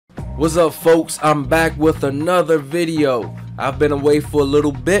What's up, folks? I'm back with another video. I've been away for a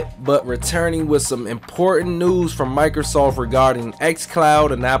little bit, but returning with some important news from Microsoft regarding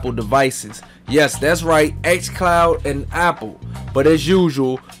Xcloud and Apple devices. Yes, that's right, Xcloud and Apple. But as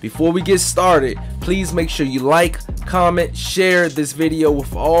usual, before we get started, please make sure you like, comment, share this video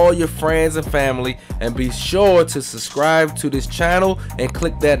with all your friends and family, and be sure to subscribe to this channel and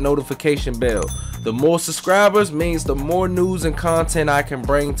click that notification bell. The more subscribers means the more news and content I can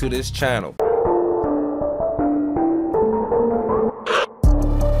bring to this channel.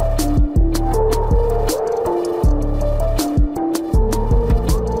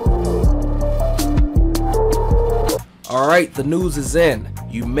 Alright, the news is in.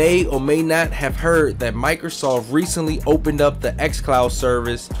 You may or may not have heard that Microsoft recently opened up the Xcloud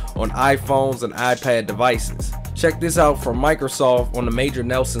service on iPhones and iPad devices. Check this out from Microsoft on the Major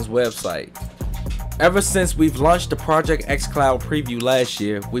Nelson's website. Ever since we've launched the Project Xcloud preview last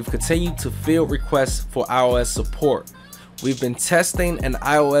year, we've continued to field requests for iOS support. We've been testing an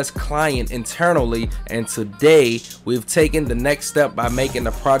iOS client internally, and today we've taken the next step by making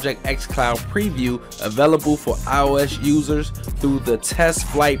the Project Xcloud preview available for iOS users through the Test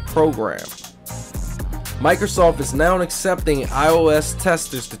Flight program. Microsoft is now accepting iOS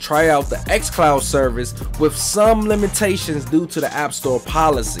testers to try out the Xcloud service with some limitations due to the App Store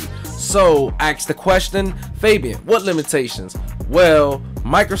policy. So, ask the question, Fabian, what limitations? Well,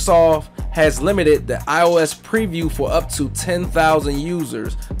 Microsoft has limited the iOS preview for up to 10,000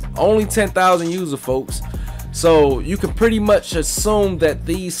 users. Only 10,000 users, folks. So you can pretty much assume that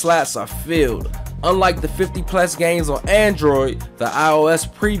these slots are filled. Unlike the 50+ games on Android, the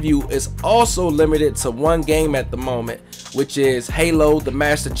iOS preview is also limited to one game at the moment, which is Halo: The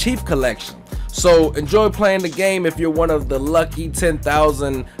Master Chief Collection. So enjoy playing the game if you're one of the lucky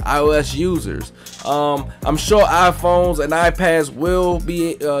 10,000 iOS users. I'm sure iPhones and iPads will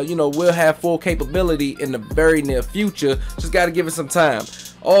be, will have full capability in the very near future. Just got to give it some time.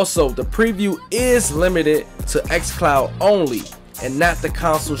 Also, the preview is limited to Xcloud only and not the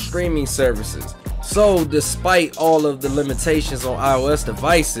console streaming services. So despite all of the limitations on iOS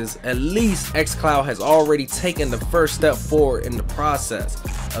devices, at least Xcloud has already taken the first step forward in the process.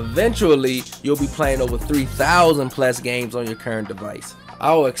 Eventually, you'll be playing over 3,000+ games on your current device.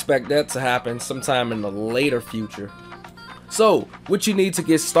 I will expect that to happen sometime in the later future. So, what you need to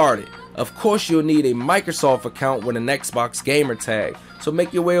get started? Of course, you'll need a Microsoft account with an Xbox Gamertag. So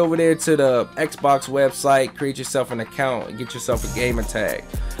make your way over there to the Xbox website, create yourself an account, and get yourself a Gamertag.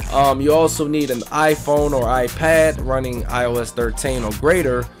 You also need an iPhone or iPad running iOS 13 or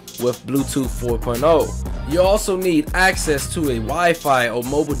greater with Bluetooth 4.0. You also need access to a Wi-Fi or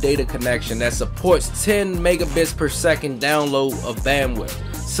mobile data connection that supports 10 megabits per second download of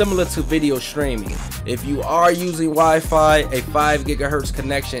bandwidth, similar to video streaming. If you are using Wi-Fi, a 5 GHz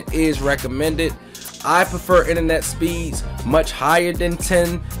connection is recommended. I prefer internet speeds much higher than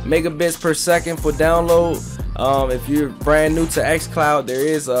 10 megabits per second for download. If you're brand new to Xcloud, there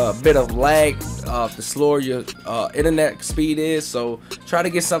is a bit of lag the slower your internet speed is, so try to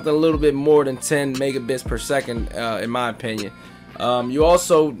get something a little bit more than 10 megabits per second in my opinion. You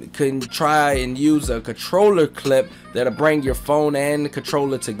also can try and use a controller clip that'll bring your phone and the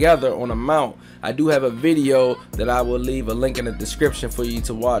controller together on a mount. I do have a video that I will leave a link in the description for you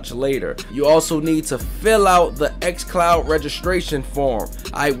to watch later. You also need to fill out the Xcloud registration form.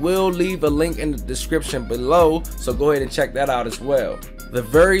 I will leave a link in the description below, so go ahead and check that out as well. The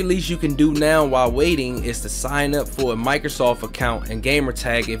very least you can do now while waiting is to sign up for a Microsoft account and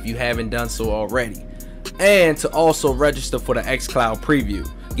Gamertag if you haven't done so already, and to also register for the Xcloud preview.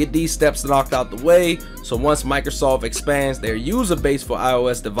 Get these steps knocked out the way, so once Microsoft expands their user base for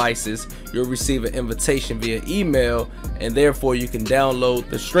iOS devices, you'll receive an invitation via email, and therefore you can download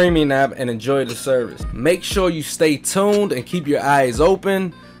the streaming app and enjoy the service. Make sure you stay tuned and keep your eyes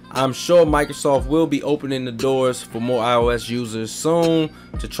open. I'm sure Microsoft will be opening the doors for more iOS users soon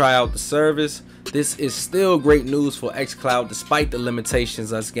to try out the service. This is still great news for Xcloud despite the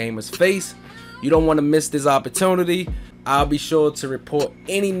limitations us gamers face. You don't want to miss this opportunity. I'll be sure to report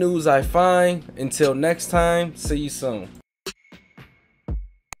any news I find. Until next time, see you soon.